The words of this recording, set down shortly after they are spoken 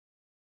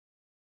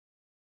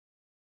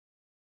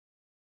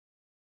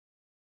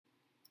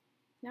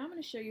Now I'm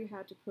going to show you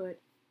how to put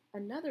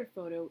another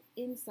photo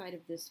inside of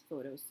this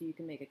photo so you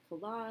can make a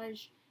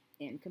collage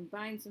and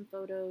combine some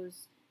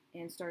photos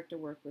and start to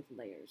work with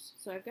layers.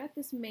 So I've got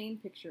this main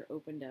picture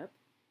opened up,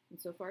 and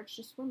so far it's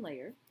just one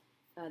layer.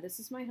 This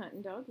is my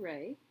hunting dog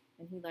Ray,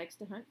 and he likes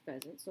to hunt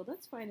pheasant. So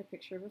let's find a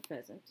picture of a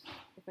pheasant.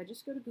 If I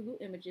just go to Google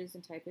Images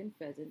and type in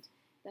pheasant,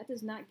 that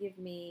does not give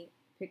me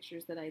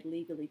pictures that I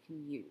legally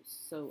can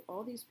use. So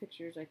all these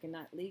pictures I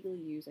cannot legally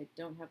use. I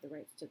don't have the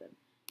rights to them.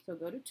 So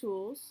go to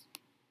Tools,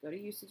 go to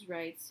Usage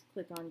Rights,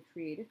 click on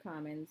Creative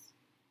Commons,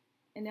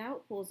 and now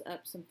it pulls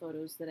up some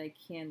photos that I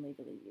can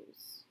legally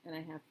use, and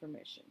I have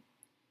permission.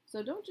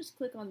 So don't just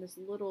click on this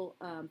little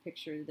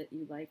picture that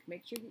you like.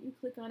 Make sure that you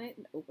click on it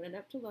and open it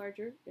up to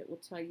larger. It will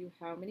tell you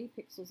how many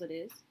pixels it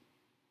is.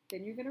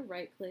 Then you're going to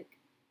right-click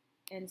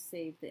and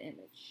save the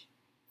image.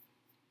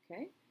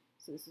 Okay,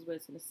 so this is what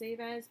it's going to save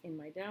as in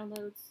my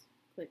downloads.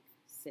 Click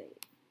Save.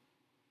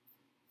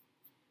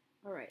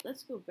 All right,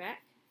 let's go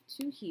back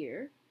to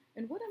here.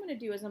 And what I'm going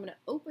to do is I'm going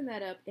to open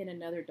that up in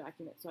another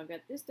document. So I've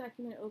got this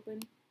document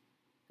open.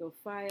 Go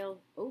File,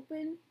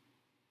 Open.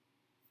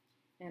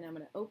 And I'm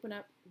going to open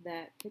up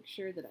that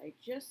picture that I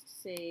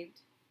just saved.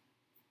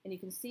 And you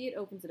can see it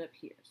opens it up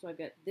here. So I've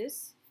got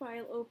this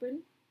file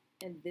open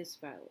and this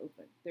file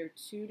open. They're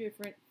two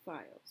different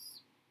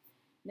files.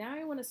 Now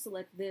I want to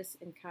select this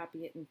and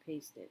copy it and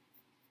paste it.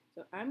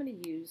 So I'm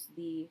going to use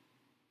the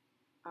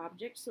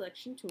Object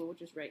Selection tool,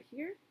 which is right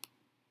here.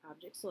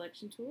 Object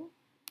Selection tool.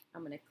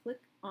 I'm going to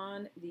click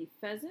on the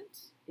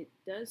pheasant. It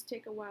does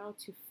take a while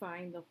to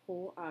find the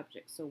whole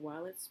object. So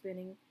while it's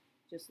spinning,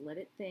 just let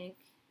it think.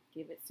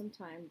 Give it some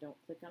time. Don't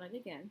click on it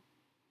again.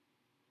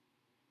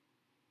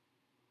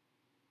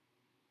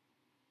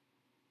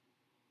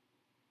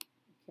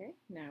 Okay,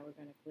 now we're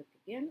going to click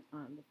again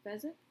on the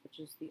pheasant, which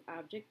is the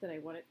object that I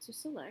want it to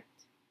select.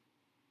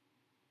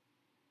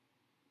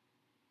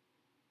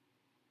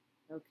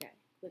 Okay,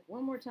 click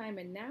one more time,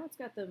 and now it's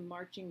got the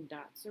marching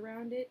dots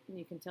around it, and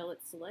you can tell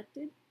it's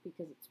selected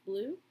because it's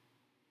blue.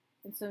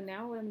 And so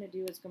now what I'm going to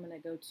do is I'm going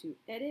to go to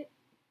Edit.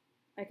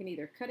 I can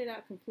either cut it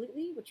out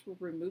completely, which will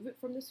remove it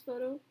from this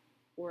photo,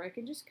 or I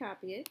can just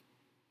copy it.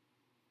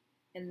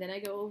 And then I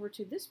go over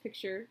to this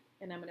picture,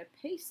 and I'm going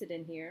to paste it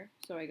in here.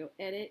 So I go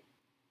Edit,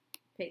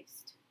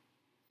 Paste.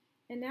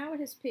 And now it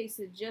has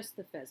pasted just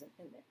the pheasant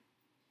in there.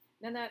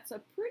 Now that's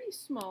a pretty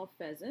small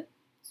pheasant,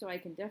 so I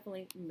can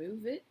definitely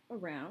move it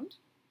around.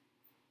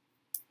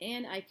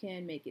 And I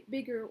can make it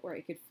bigger, or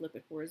I could flip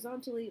it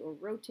horizontally or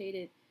rotate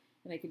it,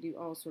 and I can do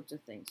all sorts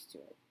of things to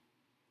it.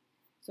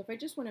 So if I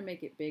just want to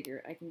make it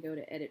bigger, I can go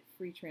to Edit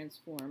Free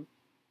Transform,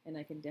 and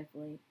I can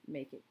definitely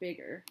make it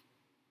bigger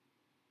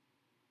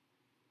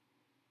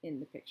in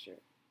the picture.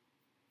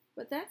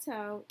 But that's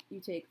how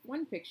you take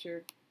one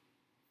picture,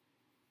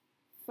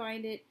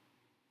 find it,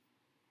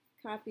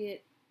 copy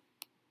it,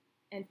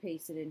 and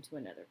paste it into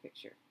another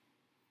picture.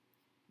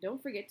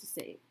 Don't forget to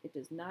save. It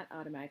does not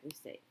automatically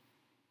save.